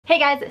Hey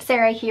guys,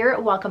 Sarah here.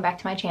 Welcome back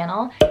to my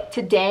channel.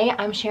 Today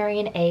I'm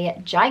sharing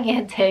a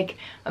gigantic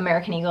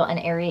American Eagle and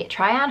AERIE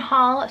try-on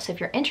haul. So if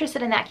you're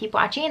interested in that, keep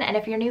watching. And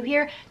if you're new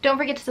here, don't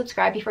forget to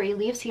subscribe before you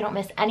leave so you don't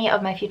miss any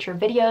of my future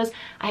videos.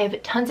 I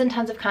have tons and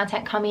tons of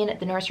content coming.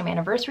 The Nordstrom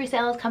anniversary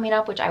sale is coming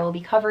up, which I will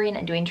be covering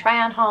and doing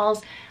try-on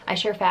hauls. I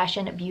share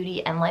fashion,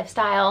 beauty, and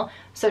lifestyle.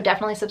 So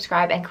definitely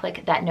subscribe and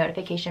click that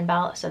notification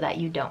bell so that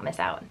you don't miss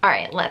out. All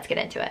right, let's get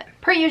into it.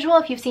 Per usual,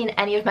 if you've seen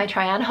any of my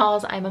try-on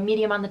hauls, I'm a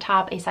medium on the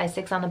top, a size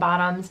 6 on the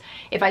bottoms.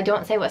 If I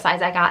don't say what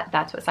size I got,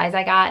 that's what size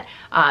I got.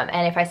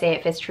 And if I say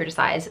it fits true to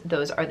size,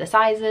 those are the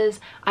sizes.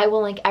 I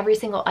will link every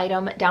single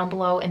item down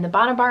below in the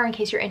bottom bar in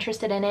case you're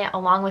interested in it,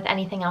 along with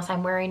anything else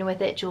I'm wearing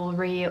with it,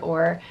 jewelry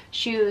or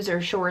shoes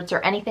or shorts or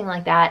anything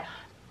like that.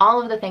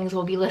 All of the things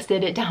will be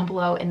listed down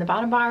below in the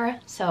bottom bar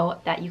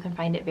so that you can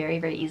find it very,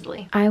 very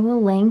easily. I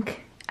will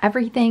link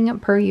everything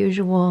per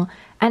usual.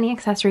 Any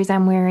accessories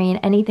I'm wearing,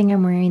 anything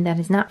I'm wearing that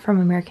is not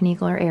from American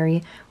Eagle or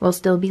AERIE will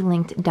still be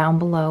linked down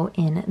below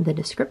in the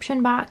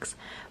description box.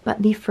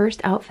 But the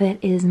first outfit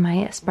is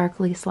my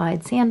sparkly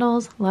slide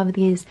sandals. Love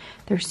these.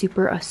 They're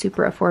super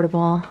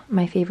affordable.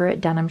 My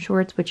favorite denim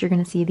shorts, which you're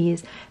going to see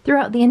these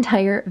throughout the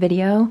entire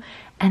video.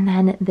 And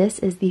then this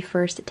is the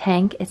first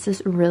tank. It's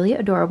this really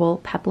adorable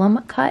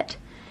peplum cut.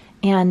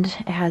 And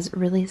it has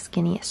really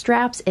skinny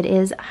straps. It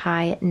is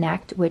high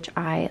necked, which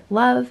I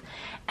love.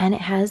 And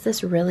it has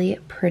this really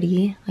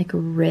pretty, like,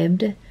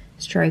 ribbed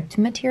striped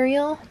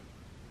material.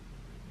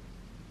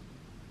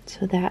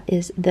 So that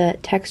is the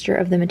texture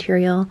of the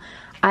material.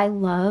 I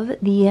love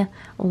the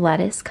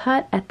lettuce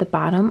cut at the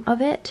bottom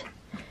of it.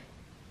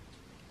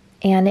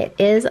 And it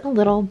is a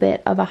little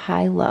bit of a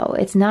high-low.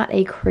 It's not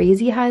a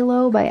crazy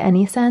high-low by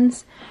any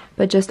sense,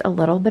 but just a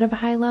little bit of a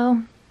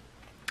high-low.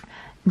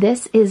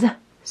 This is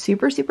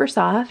super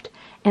soft,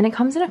 and it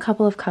comes in a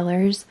couple of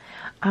colors.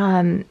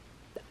 I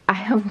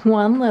have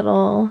one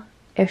little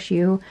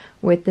issue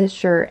with this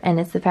shirt, and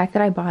it's the fact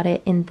that I bought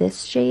it in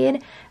this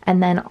shade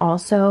and then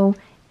also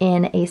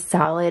in a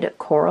solid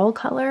coral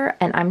color,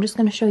 and I'm just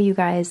going to show you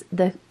guys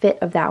the fit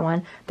of that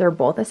one. They're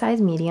both a size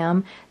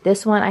medium.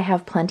 This one I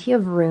have plenty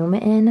of room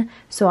in,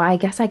 so I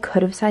guess I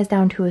could have sized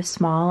down to a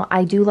small.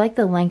 I do like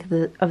the length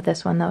of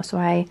this one though, so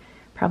I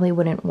probably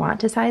wouldn't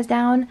want to size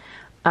down.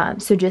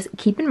 So just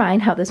keep in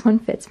mind how this one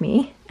fits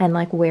me and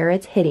like where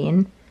it's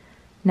hitting.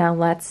 Now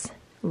let's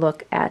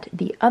look at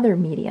the other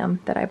medium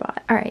that I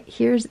bought. All right,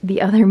 here's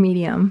the other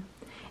medium.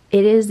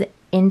 It is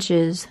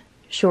inches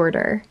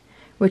shorter,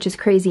 which is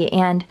crazy.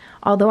 And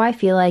although I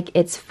feel like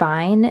it's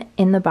fine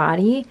in the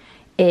body,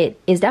 it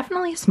is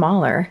definitely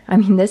smaller. I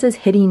mean, this is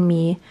hitting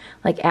me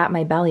like at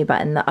my belly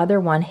button. The other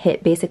one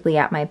hit basically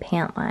at my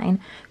pant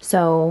line.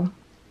 So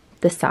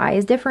the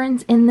size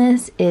difference in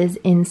this is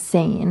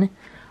insane.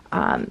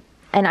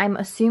 And I'm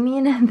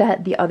assuming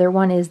that the other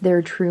one is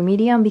their true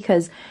medium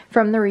because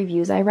from the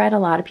reviews I read, a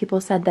lot of people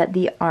said that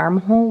the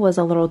armhole was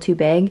a little too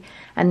big,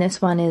 and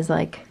this one is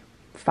like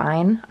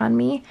fine on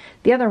me.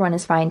 The other one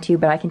is fine too,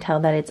 but I can tell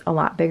that it's a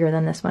lot bigger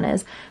than this one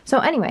is. So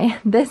anyway,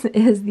 this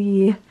is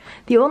the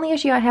only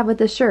issue I have with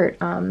this shirt.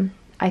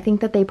 I think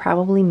that they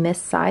probably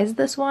missized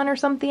this one or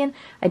something.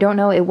 I don't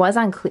know. It was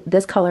on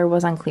this color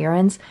was on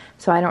clearance,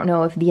 so I don't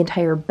know if the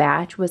entire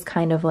batch was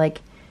kind of like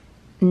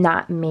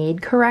not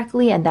made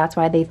correctly and that's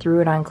why they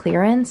threw it on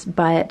clearance.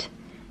 But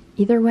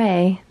either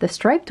way, the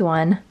striped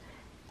one,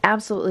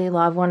 absolutely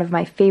love. One of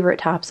my favorite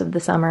tops of the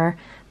summer.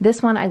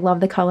 This one, I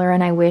love the color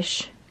and I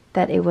wish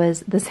that it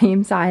was the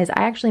same size.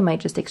 I actually might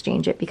just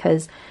exchange it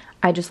because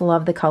I just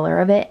love the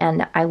color of it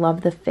and I love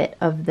the fit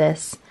of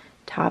this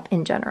top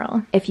in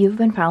general. If you've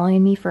been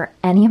following me for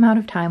any amount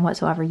of time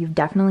whatsoever, you've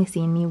definitely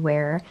seen me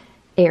wear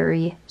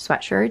AERIE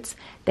sweatshirts.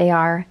 They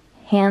are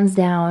hands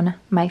down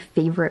my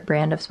favorite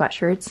brand of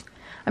sweatshirts.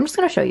 I'm just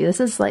going to show you. This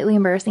is slightly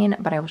embarrassing,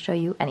 but I will show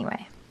you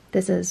anyway.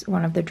 This is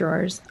one of the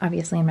drawers,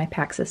 obviously in my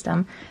pack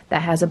system,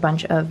 that has a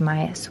bunch of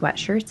my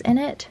sweatshirts in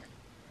it.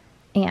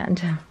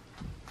 And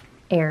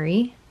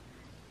AERIE,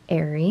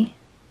 AERIE,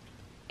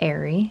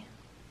 AERIE,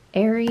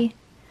 AERIE,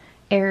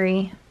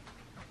 AERIE,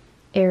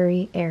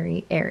 AERIE,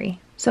 AERIE, AERIE.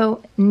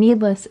 So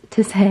needless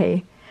to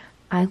say,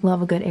 I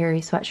love a good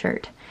AERIE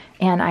sweatshirt.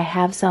 And I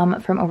have some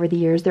from over the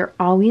years. They're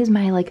always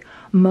my like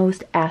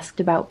most asked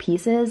about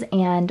pieces,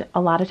 and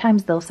a lot of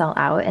times they'll sell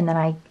out and then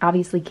I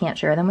obviously can't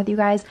share them with you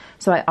guys.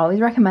 So I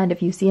always recommend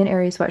if you see an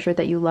AERIE sweatshirt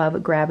that you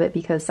love, grab it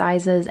because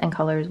sizes and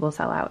colors will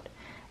sell out.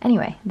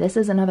 Anyway, this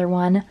is another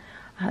one.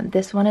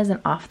 This one is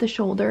an off the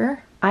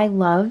shoulder. I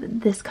love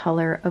this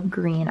color of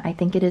green. I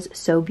think it is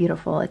so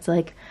beautiful. It's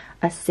like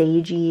a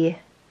sagey,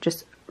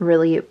 just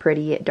really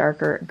pretty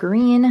darker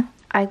green.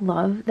 I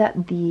love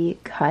that the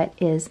cut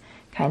is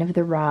kind of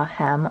the raw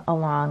hem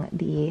along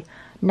the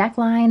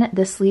neckline.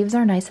 The sleeves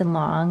are nice and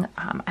long.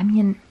 I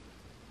mean,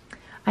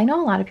 I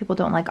know a lot of people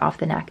don't like off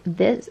the neck,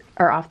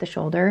 or off the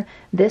shoulder.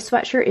 This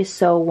sweatshirt is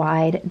so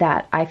wide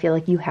that I feel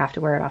like you have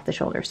to wear it off the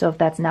shoulder. So if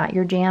that's not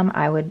your jam,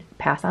 I would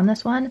pass on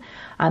this one.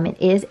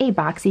 It is a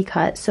boxy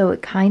cut, so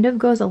it kind of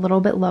goes a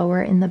little bit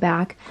lower in the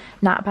back,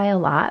 not by a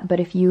lot, but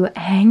if you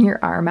hang your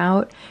arm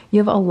out, you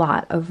have a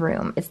lot of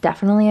room. It's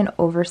definitely an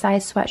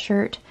oversized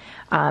sweatshirt.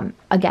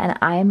 Again,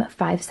 I'm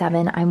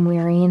 5'7". I'm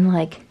wearing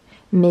like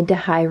mid to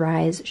high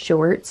rise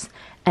shorts,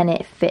 and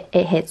it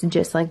hits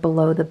just like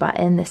below the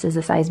button. This is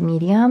a size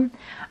medium.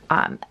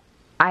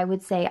 I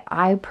would say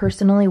I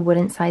personally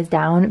wouldn't size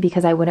down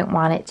because I wouldn't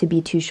want it to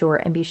be too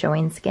short and be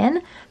showing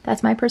skin.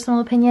 That's my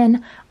personal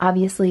opinion.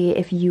 Obviously,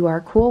 if you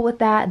are cool with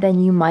that,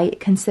 then you might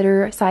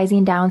consider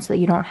sizing down so that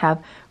you don't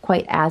have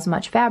quite as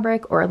much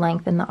fabric or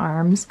length in the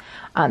arms.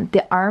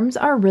 The arms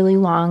are really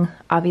long,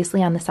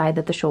 obviously on the side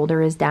that the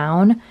shoulder is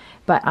down,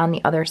 but on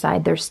the other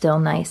side, they're still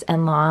nice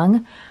and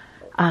long.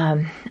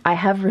 I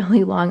have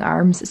really long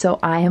arms, so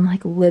I am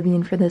like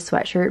living for this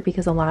sweatshirt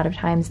because a lot of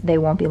times they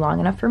won't be long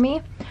enough for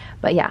me.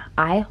 But yeah,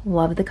 I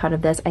love the cut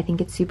of this. I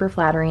think it's super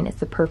flattering. It's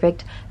the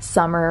perfect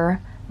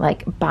summer,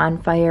 like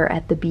bonfire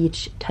at the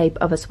beach type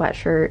of a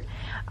sweatshirt.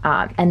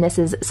 And this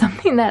is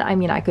something that, I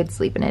mean, I could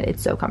sleep in it.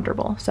 It's so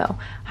comfortable. So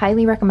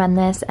highly recommend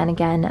this. And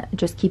again,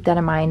 just keep that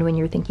in mind when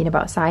you're thinking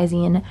about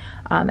sizing,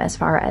 as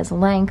far as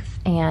length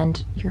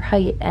and your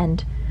height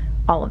and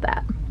all of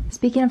that.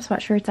 Speaking of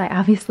sweatshirts, I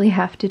obviously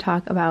have to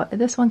talk about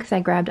this one because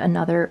I grabbed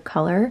another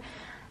color.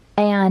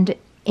 And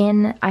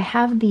I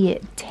have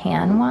the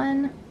tan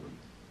one,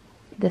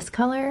 this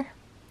color.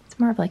 It's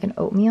more of like an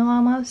oatmeal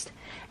almost.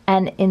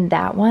 And in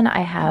that one, I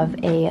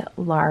have a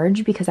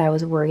large because I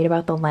was worried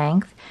about the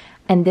length.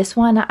 And this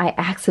one, I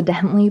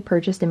accidentally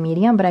purchased a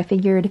medium, but I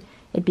figured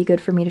it'd be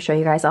good for me to show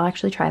you guys. I'll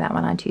actually try that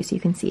one on too so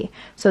you can see.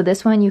 So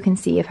this one you can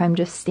see if I'm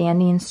just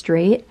standing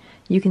straight,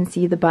 you can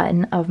see the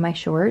button of my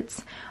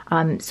shorts.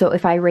 So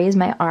if I raise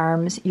my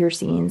arms, you're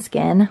seeing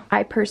skin.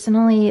 I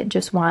personally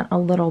just want a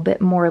little bit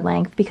more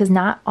length because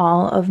not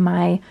all of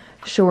my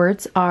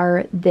shorts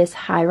are this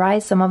high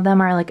rise. Some of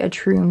them are like a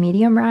true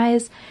medium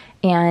rise,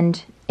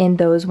 and in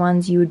those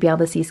ones you would be able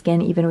to see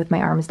skin even with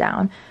my arms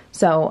down.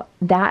 So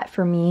that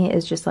for me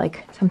is just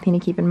like something to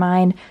keep in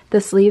mind.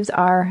 The sleeves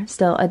are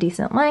still a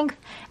decent length,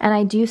 and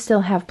I do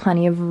still have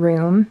plenty of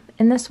room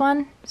in this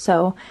one.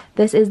 So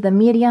this is the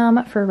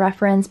medium for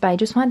reference, but I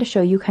just wanted to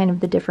show you kind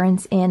of the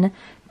difference in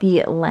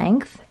the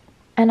length.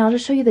 And I'll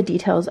just show you the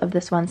details of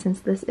this one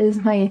since this is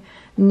my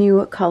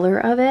new color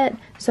of it.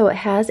 So it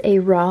has a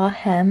raw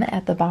hem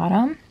at the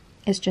bottom.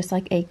 It's just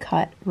like a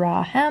cut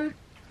raw hem.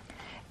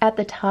 At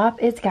the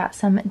top, it's got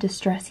some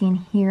distressing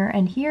here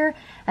and here,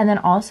 and then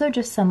also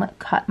just some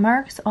cut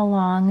marks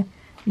along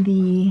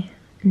the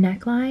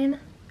neckline.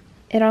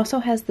 It also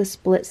has the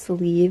split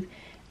sleeve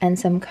and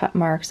some cut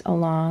marks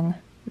along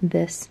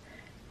this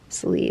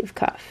sleeve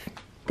cuff.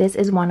 This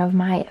is one of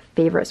my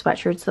favorite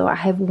sweatshirts, though. I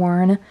have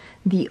worn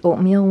the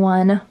oatmeal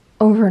one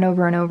over and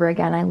over and over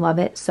again. I love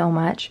it so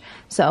much.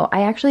 So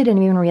I actually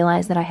didn't even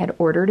realize that I had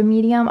ordered a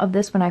medium of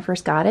this when I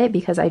first got it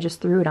because I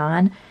just threw it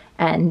on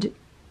and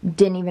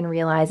didn't even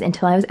realize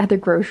until I was at the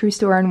grocery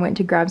store and went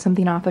to grab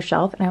something off a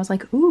shelf, and I was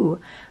like, ooh,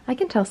 I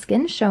can tell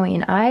skin's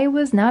showing. I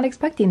was not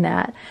expecting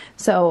that.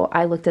 So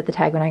I looked at the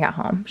tag when I got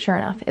home. Sure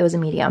enough, it was a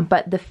medium,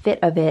 but the fit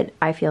of it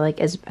I feel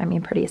like is, I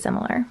mean, pretty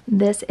similar.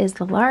 This is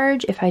the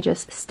large. If I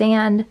just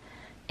stand,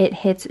 it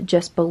hits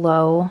just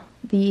below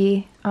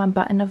the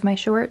button of my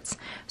shorts.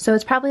 So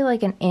it's probably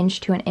like an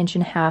inch to an inch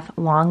and a half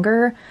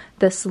longer.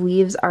 The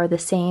sleeves are the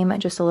same,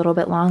 just a little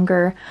bit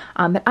longer.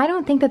 But I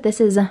don't think that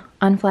this is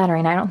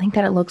unflattering. I don't think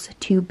that it looks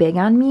too big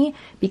on me.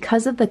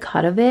 Because of the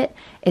cut of it,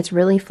 it's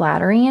really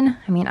flattering.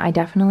 I mean, I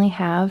definitely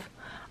have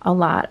a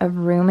lot of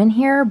room in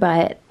here,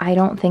 but I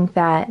don't think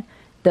that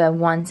the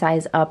one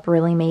size up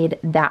really made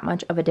that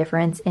much of a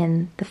difference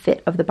in the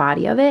fit of the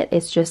body of it.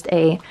 It's just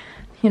a,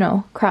 you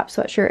know, crop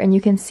sweatshirt, and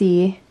you can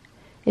see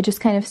it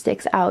just kind of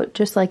sticks out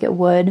just like it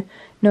would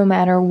no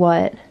matter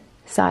what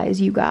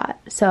size you got.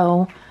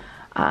 So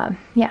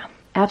yeah,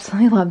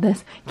 absolutely love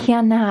this.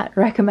 Cannot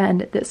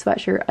recommend this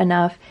sweatshirt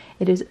enough.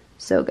 It is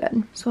so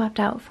good.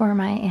 Swapped out for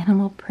my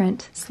animal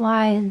print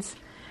slides.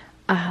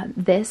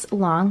 This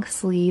long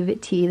sleeve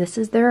tee, this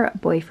is their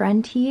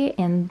boyfriend tee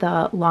in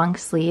the long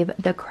sleeve,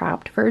 the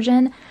cropped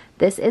version.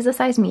 This is a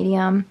size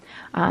medium,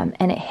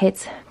 and it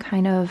hits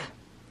kind of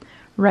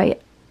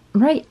right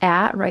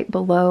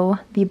below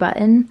the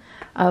button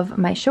of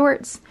my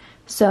shorts.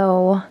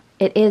 So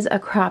it is a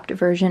cropped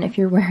version if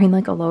you're wearing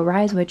like a low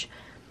rise, which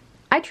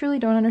I truly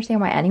don't understand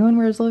why anyone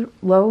wears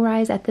low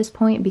rise at this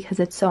point because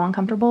it's so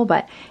uncomfortable.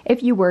 But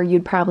if you were,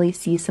 you'd probably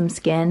see some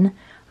skin.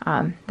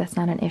 That's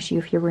not an issue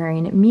if you're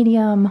wearing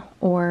medium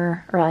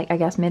or like I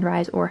guess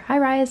mid-rise or high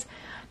rise.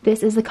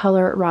 This is the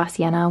color Raw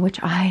Sienna,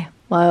 which I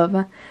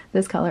love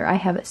this color. I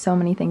have so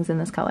many things in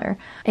this color.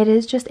 It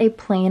is just a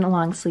plain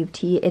long sleeve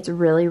tee. It's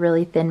really,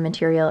 really thin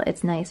material.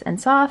 It's nice and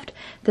soft.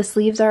 The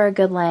sleeves are a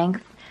good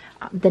length.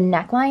 The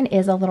neckline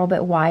is a little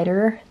bit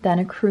wider than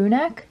a crew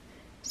neck,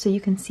 so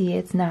you can see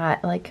it's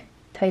not like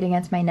tight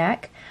against my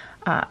neck.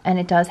 And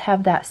it does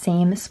have that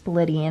same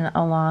splitting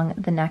along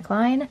the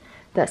neckline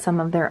that some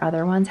of their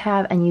other ones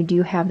have, and you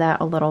do have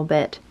that a little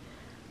bit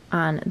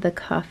on the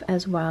cuff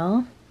as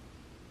well.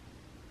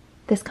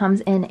 This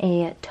comes in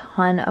a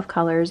ton of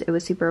colors. It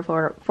was super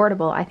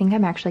affordable. I think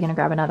I'm actually going to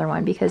grab another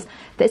one because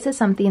this is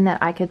something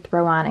that I could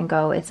throw on and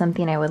go. It's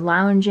something I would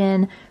lounge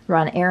in,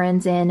 run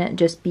errands in,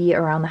 just be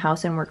around the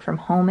house and work from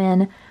home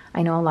in.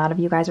 I know a lot of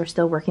you guys are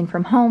still working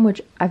from home,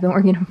 which I've been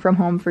working from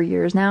home for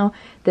years now.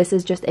 This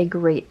is just a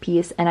great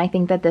piece, and I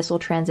think that this will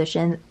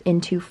transition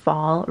into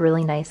fall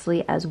really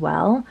nicely as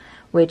well,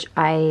 which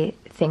I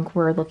think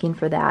we're looking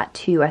for that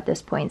too at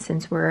this point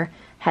since we're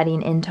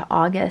heading into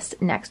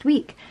August next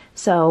week.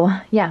 So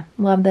yeah,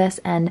 love this,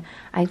 and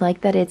I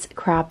like that it's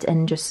cropped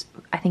and just,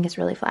 I think it's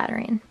really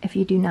flattering. If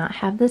you do not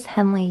have this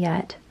Henley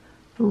yet,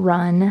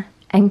 run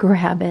and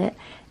grab it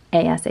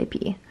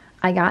ASAP.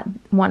 I got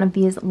one of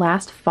these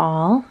last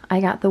fall. I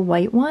got the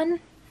white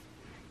one,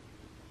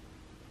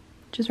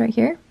 which is right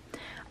here.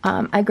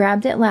 I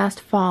grabbed it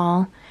last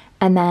fall,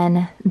 and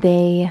then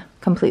they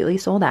completely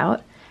sold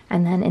out.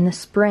 And then in the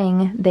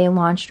spring, they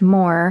launched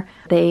more.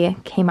 They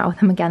came out with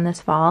them again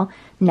this fall.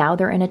 Now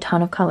they're in a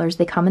ton of colors.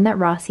 They come in that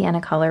raw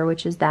sienna color,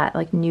 which is that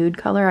like nude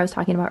color I was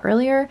talking about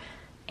earlier.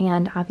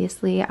 And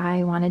obviously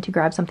I wanted to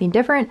grab something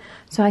different,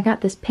 so I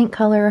got this pink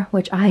color,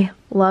 which I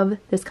love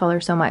this color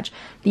so much.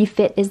 The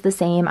fit is the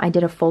same. I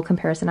did a full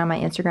comparison on my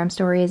Instagram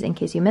stories in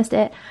case you missed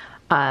it,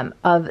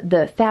 of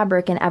the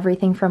fabric and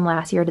everything from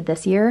last year to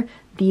this year.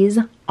 These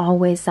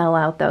always sell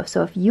out though,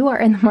 so if you are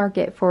in the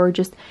market for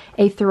just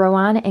a throw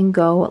on and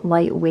go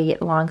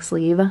lightweight long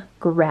sleeve,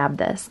 grab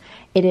this.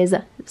 It is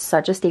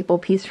such a staple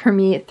piece for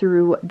me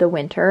through the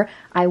winter.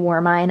 I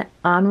wore mine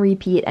on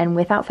repeat, and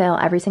without fail,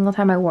 every single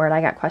time I wore it,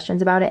 I got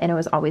questions about it and it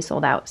was always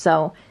sold out.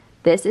 So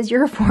this is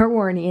your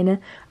forewarning.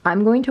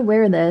 I'm going to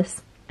wear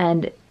this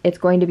and it's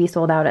going to be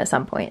sold out at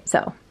some point.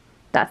 So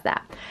that's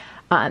that.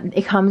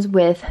 It comes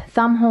with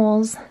thumb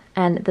holes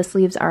and the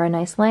sleeves are a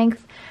nice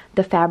length.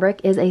 The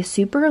fabric is a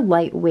super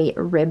lightweight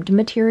ribbed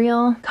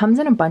material. Comes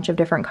in a bunch of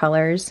different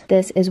colors.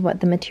 This is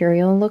what the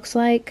material looks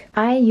like.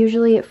 I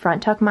usually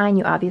front tuck mine.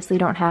 You obviously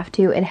don't have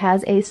to. It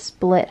has a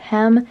split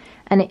hem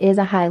and it is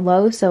a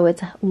high-low, so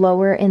it's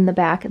lower in the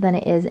back than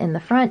it is in the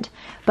front.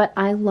 But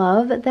I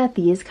love that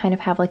these kind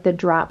of have like the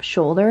drop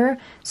shoulder,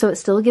 so it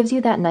still gives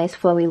you that nice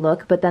flowy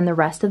look, but then the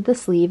rest of the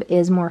sleeve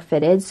is more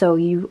fitted, so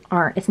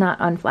it's not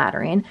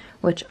unflattering,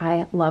 which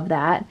I love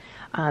that.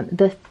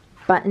 The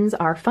buttons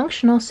are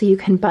functional, so you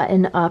can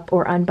button up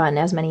or unbutton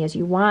as many as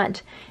you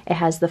want. It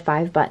has the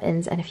 5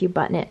 buttons, and if you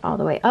button it all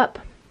the way up,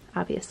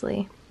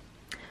 obviously,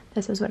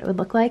 this is what it would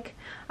look like.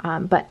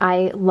 But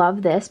I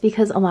love this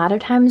because a lot of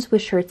times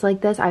with shirts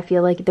like this, I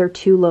feel like they're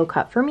too low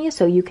cut for me,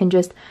 so you can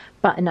just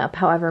button up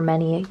however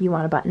many you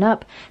want to button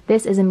up.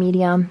 This is a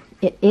medium.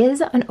 It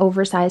is an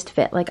oversized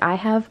fit. Like, I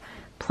have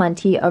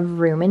plenty of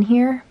room in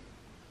here,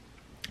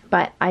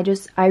 but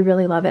I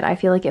really love it. I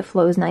feel like it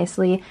flows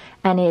nicely,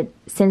 and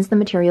since the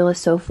material is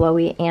so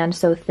flowy and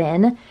so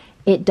thin,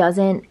 it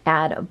doesn't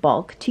add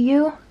bulk to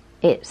you.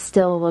 It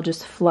still will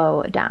just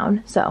flow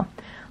down. So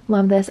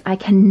love this. I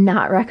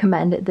cannot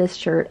recommend this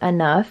shirt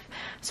enough.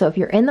 So if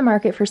you're in the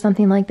market for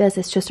something like this,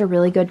 it's just a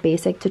really good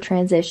basic to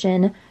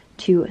transition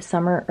to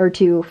summer or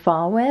to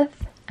fall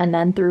with, and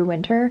then through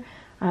winter.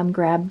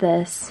 Grab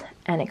this,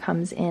 and it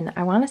comes in,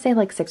 I want to say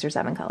like 6 or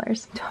 7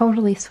 colors.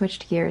 Totally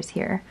switched gears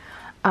here.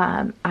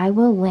 I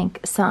will link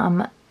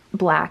some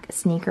black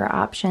sneaker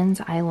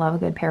options. I love a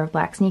good pair of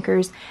black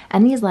sneakers,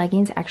 and these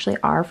leggings actually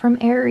are from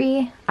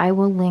AERIE. I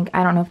will link,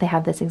 I don't know if they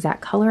have this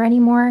exact color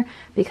anymore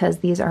because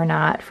these are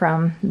not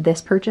from this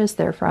purchase,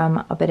 they're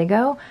from a bit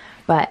ago,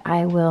 but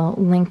I will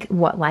link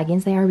what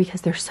leggings they are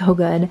because they're so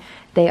good.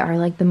 They are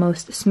like the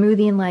most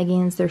smoothing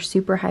leggings. They're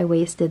super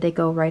high-waisted. They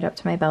go right up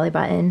to my belly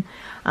button,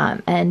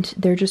 and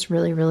they're just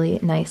really, really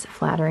nice,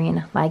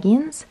 flattering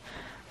leggings.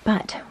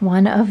 But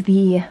one of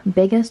the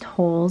biggest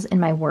holes in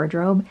my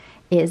wardrobe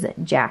is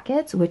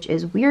jackets, which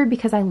is weird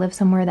because I live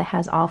somewhere that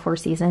has all 4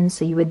 seasons,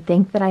 so you would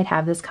think that I'd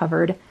have this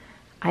covered.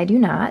 I do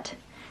not.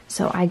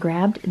 So I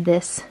grabbed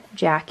this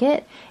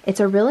jacket.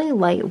 It's a really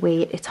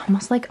lightweight, it's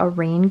almost like a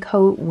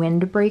raincoat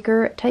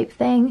windbreaker type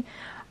thing,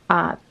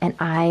 and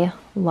I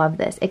love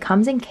this. It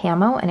comes in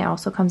camo and it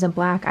also comes in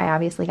black. I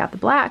obviously got the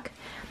black,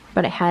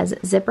 but it has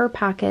zipper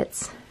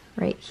pockets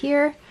right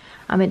here.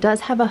 It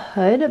does have a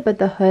hood, but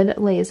the hood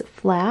lays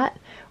flat,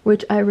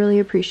 which I really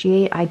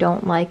appreciate. I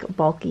don't like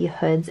bulky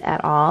hoods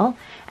at all.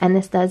 And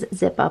this does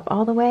zip up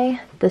all the way.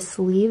 The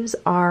sleeves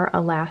are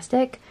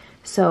elastic,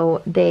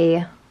 so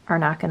they are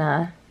not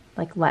gonna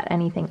like let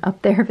anything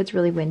up there if it's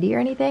really windy or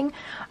anything.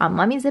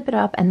 Let me zip it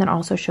up and then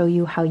also show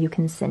you how you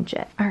can cinch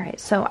it. All right,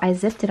 so I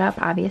zipped it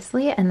up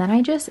obviously, and then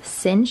I just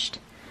cinched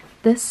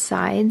the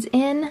sides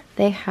in.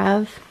 They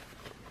have,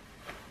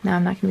 now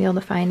I'm not gonna be able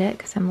to find it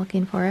because I'm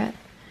looking for it.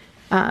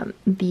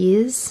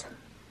 These,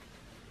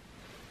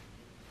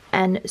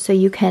 and so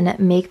you can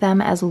make them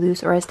as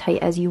loose or as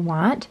tight as you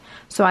want.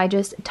 So I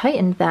just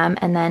tightened them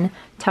and then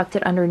tucked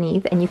it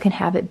underneath, and you can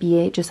have it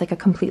be just like a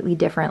completely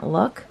different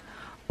look,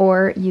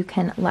 or you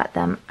can let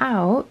them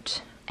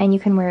out and you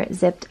can wear it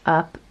zipped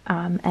up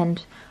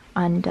and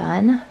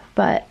undone,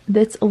 but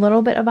it's a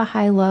little bit of a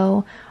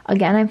high-low.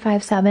 Again, I'm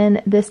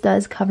 5'7". This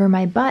does cover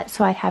my butt,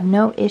 so I'd have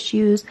no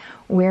issues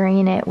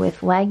wearing it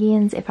with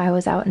leggings if I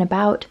was out and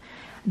about.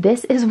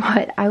 This is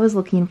what I was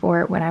looking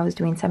for when I was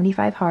doing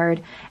 75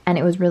 hard and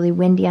it was really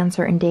windy on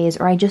certain days,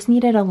 or I just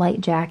needed a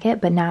light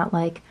jacket, but not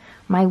like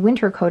my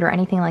winter coat or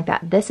anything like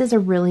that. This is a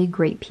really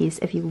great piece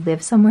if you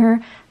live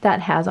somewhere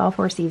that has all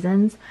 4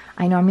 seasons.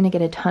 I know I'm going to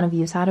get a ton of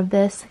use out of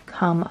this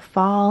come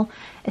fall,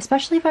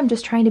 especially if I'm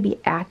just trying to be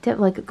active,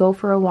 like go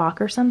for a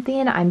walk or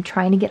something. I'm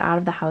trying to get out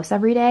of the house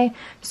every day.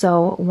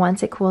 So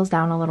once it cools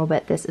down a little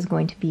bit, this is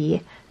going to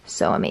be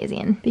so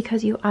amazing,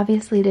 because you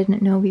obviously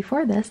didn't know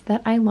before this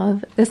that I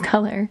love this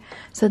color.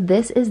 So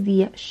this is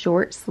the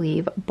short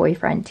sleeve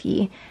boyfriend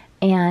tee,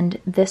 and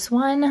this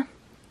one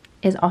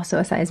is also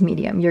a size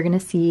medium. You're gonna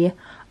see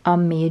a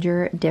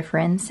major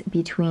difference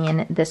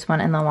between this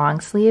one and the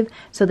long sleeve.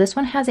 So this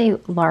one has a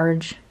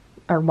large,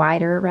 or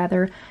wider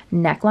rather,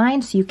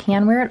 neckline, so you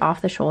can wear it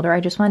off the shoulder. I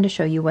just wanted to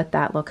show you what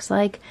that looks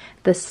like.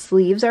 The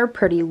sleeves are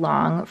pretty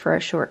long for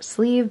a short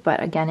sleeve,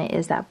 but again, it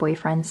is that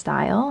boyfriend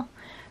style.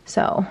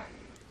 So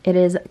it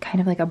is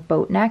kind of like a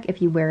boat neck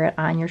if you wear it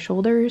on your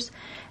shoulders,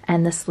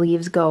 and the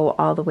sleeves go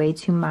all the way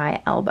to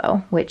my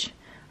elbow, which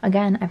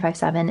again, I'm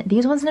 5'7".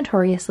 These ones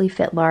notoriously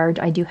fit large.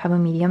 I do have a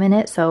medium in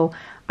it, so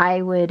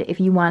I would, if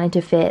you wanted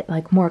to fit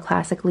like more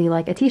classically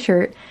like a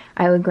t-shirt,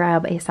 I would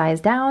grab a size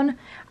down.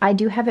 I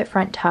do have it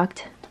front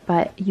tucked,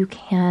 but you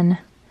can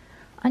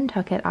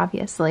untuck it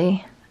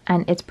obviously,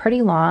 and it's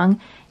pretty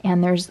long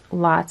and there's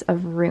lots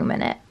of room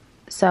in it.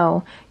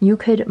 So you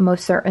could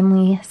most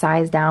certainly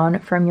size down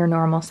from your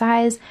normal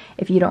size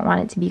if you don't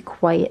want it to be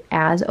quite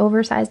as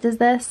oversized as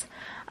this.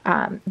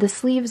 The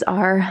sleeves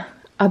are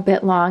a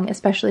bit long,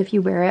 especially if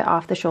you wear it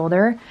off the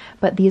shoulder,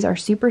 but these are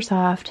super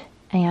soft,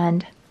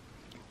 and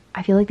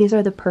I feel like these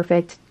are the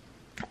perfect,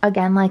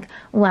 again, like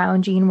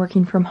lounging,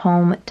 working from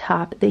home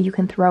top that you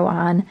can throw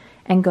on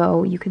and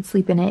go. You could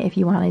sleep in it if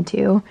you wanted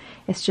to.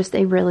 It's just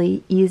a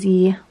really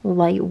easy,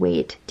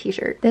 lightweight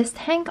t-shirt. This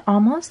tank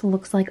almost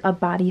looks like a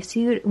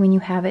bodysuit when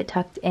you have it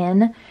tucked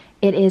in.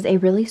 It is a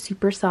really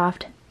super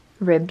soft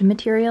ribbed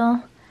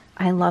material.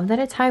 I love that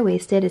it's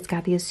high-waisted. It's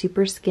got these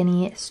super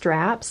skinny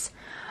straps.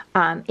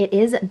 It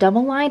is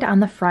double lined on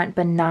the front,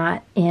 but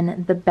not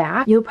in the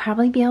back. You'll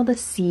probably be able to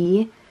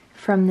see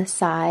from the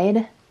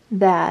side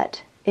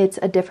that it's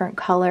a different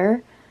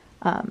color,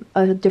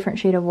 a different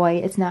shade of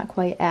white. It's not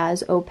quite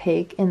as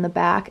opaque in the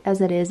back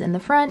as it is in the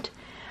front.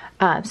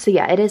 So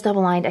yeah, it is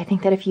double lined. I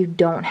think that if you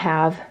don't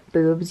have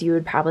boobs, you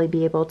would probably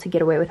be able to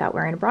get away without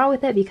wearing a bra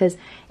with it, because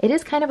it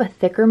is kind of a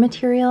thicker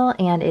material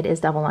and it is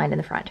double lined in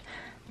the front.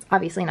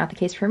 Obviously not the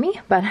case for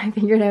me, but I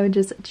figured I would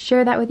just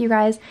share that with you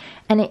guys.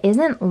 And it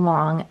isn't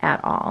long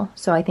at all.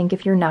 So I think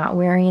if you're not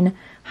wearing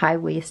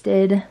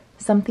high-waisted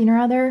something or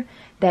other,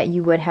 that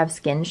you would have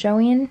skin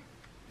showing.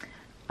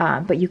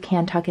 But you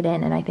can tuck it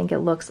in, and I think it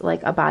looks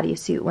like a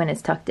bodysuit when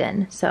it's tucked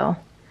in. So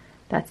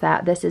that's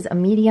that. This is a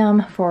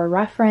medium for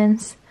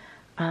reference.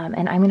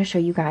 And I'm going to show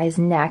you guys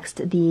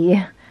next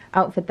the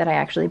outfit that I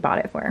actually bought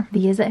it for.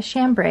 These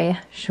chambray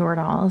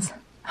shortalls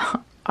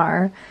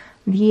are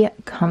the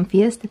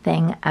comfiest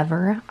thing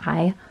ever.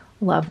 I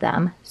love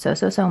them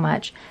so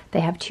much. They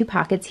have 2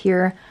 pockets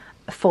here.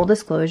 Full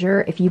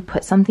disclosure, if you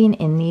put something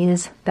in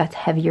these that's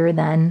heavier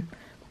than,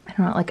 I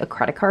don't know, like a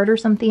credit card or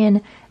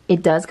something,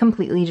 it does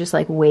completely just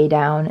like weigh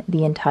down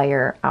the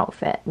entire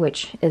outfit,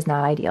 which is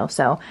not ideal.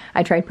 So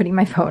I tried putting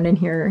my phone in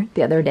here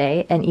the other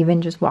day, and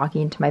even just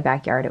walking to my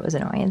backyard, it was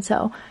annoying.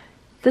 So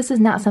this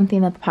is not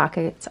something that the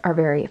pockets are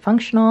very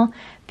functional.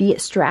 The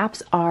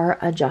straps are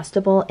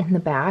adjustable in the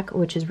back,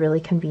 which is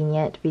really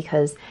convenient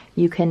because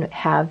you can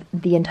have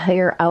the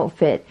entire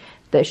outfit,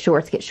 the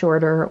shorts get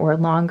shorter or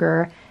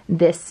longer.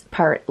 This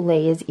part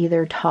lays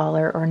either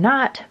taller or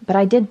not, but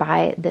I did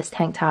buy this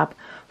tank top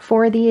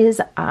for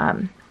these.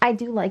 I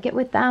do like it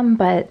with them,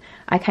 but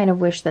I kind of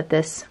wish that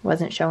this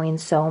wasn't showing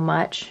so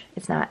much.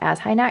 It's not as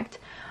high-necked.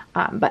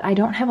 But I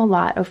don't have a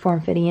lot of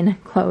form-fitting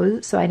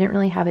clothes, so I didn't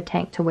really have a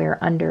tank to wear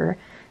under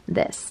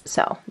this.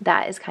 So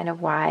that is kind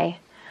of why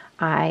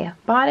I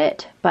bought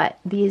it, but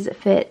these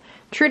fit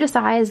true to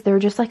size. They're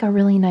just like a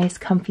really nice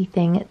comfy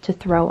thing to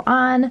throw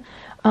on.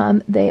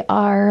 They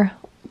are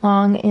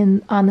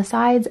long on the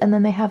sides, and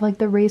then they have like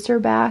the racer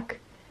back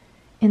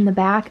in the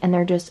back, and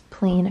they're just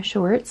plain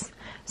shorts.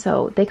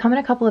 So they come in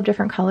a couple of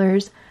different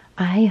colors.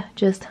 I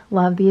just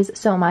love these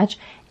so much.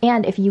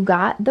 And if you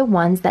got the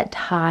ones that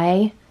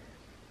tie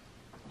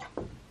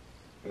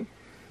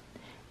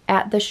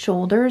at the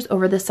shoulders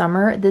over the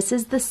summer, this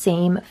is the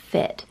same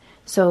fit.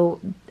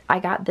 So I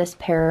got this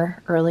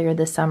pair earlier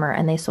this summer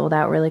and they sold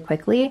out really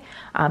quickly.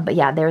 But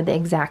yeah, they're the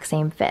exact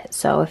same fit.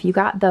 So if you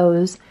got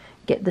those,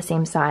 get the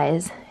same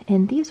size.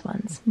 And these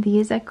ones,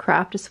 these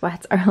cropped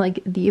sweats are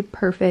like the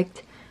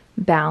perfect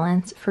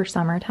balance for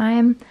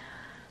summertime.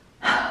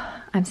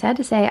 I'm sad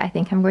to say I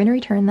think I'm going to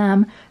return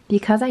them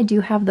because I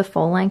do have the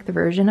full length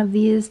version of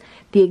these,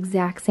 the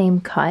exact same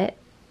cut,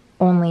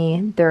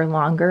 only they're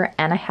longer,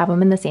 and I have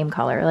them in the same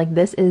color. Like,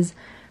 this is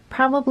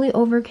probably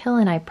overkill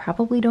and I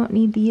probably don't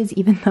need these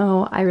even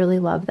though I really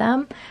love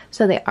them.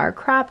 So they are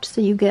cropped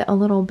so you get a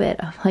little bit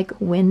of like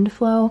wind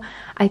flow.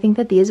 I think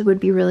that these would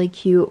be really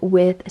cute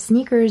with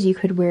sneakers. You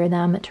could wear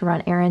them to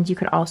run errands. You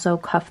could also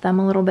cuff them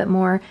a little bit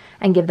more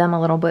and give them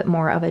a little bit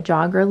more of a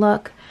jogger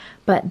look.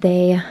 But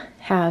they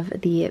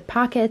have the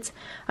pockets,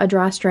 a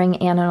drawstring,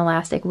 and an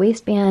elastic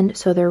waistband,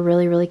 so they're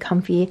really, really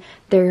comfy.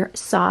 They're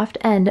soft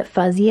and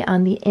fuzzy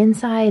on the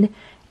inside,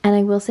 and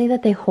I will say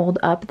that they hold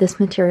up. This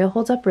material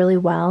holds up really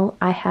well.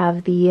 I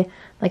have the,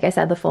 like I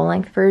said, the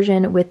full-length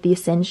version with the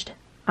cinched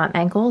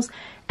ankles,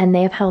 and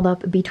they have held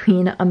up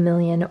between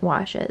 1,000,000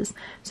 washes.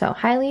 So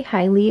highly,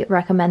 highly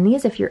recommend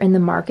these if you're in the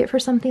market for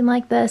something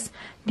like this.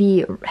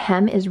 The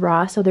hem is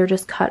raw, so they're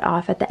just cut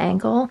off at the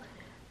ankle.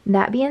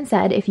 That being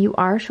said, if you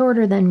are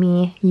shorter than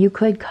me, you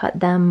could cut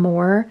them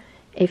more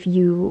if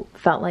you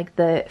felt like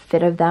the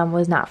fit of them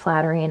was not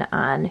flattering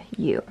on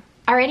you.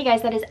 Alrighty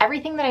guys, that is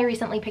everything that I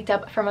recently picked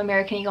up from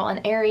American Eagle and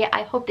AERIE.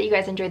 I hope that you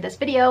guys enjoyed this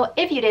video.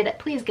 If you did,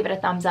 please give it a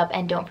thumbs up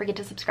and don't forget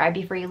to subscribe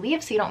before you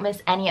leave so you don't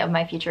miss any of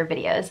my future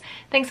videos.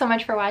 Thanks so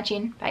much for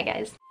watching. Bye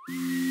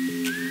guys.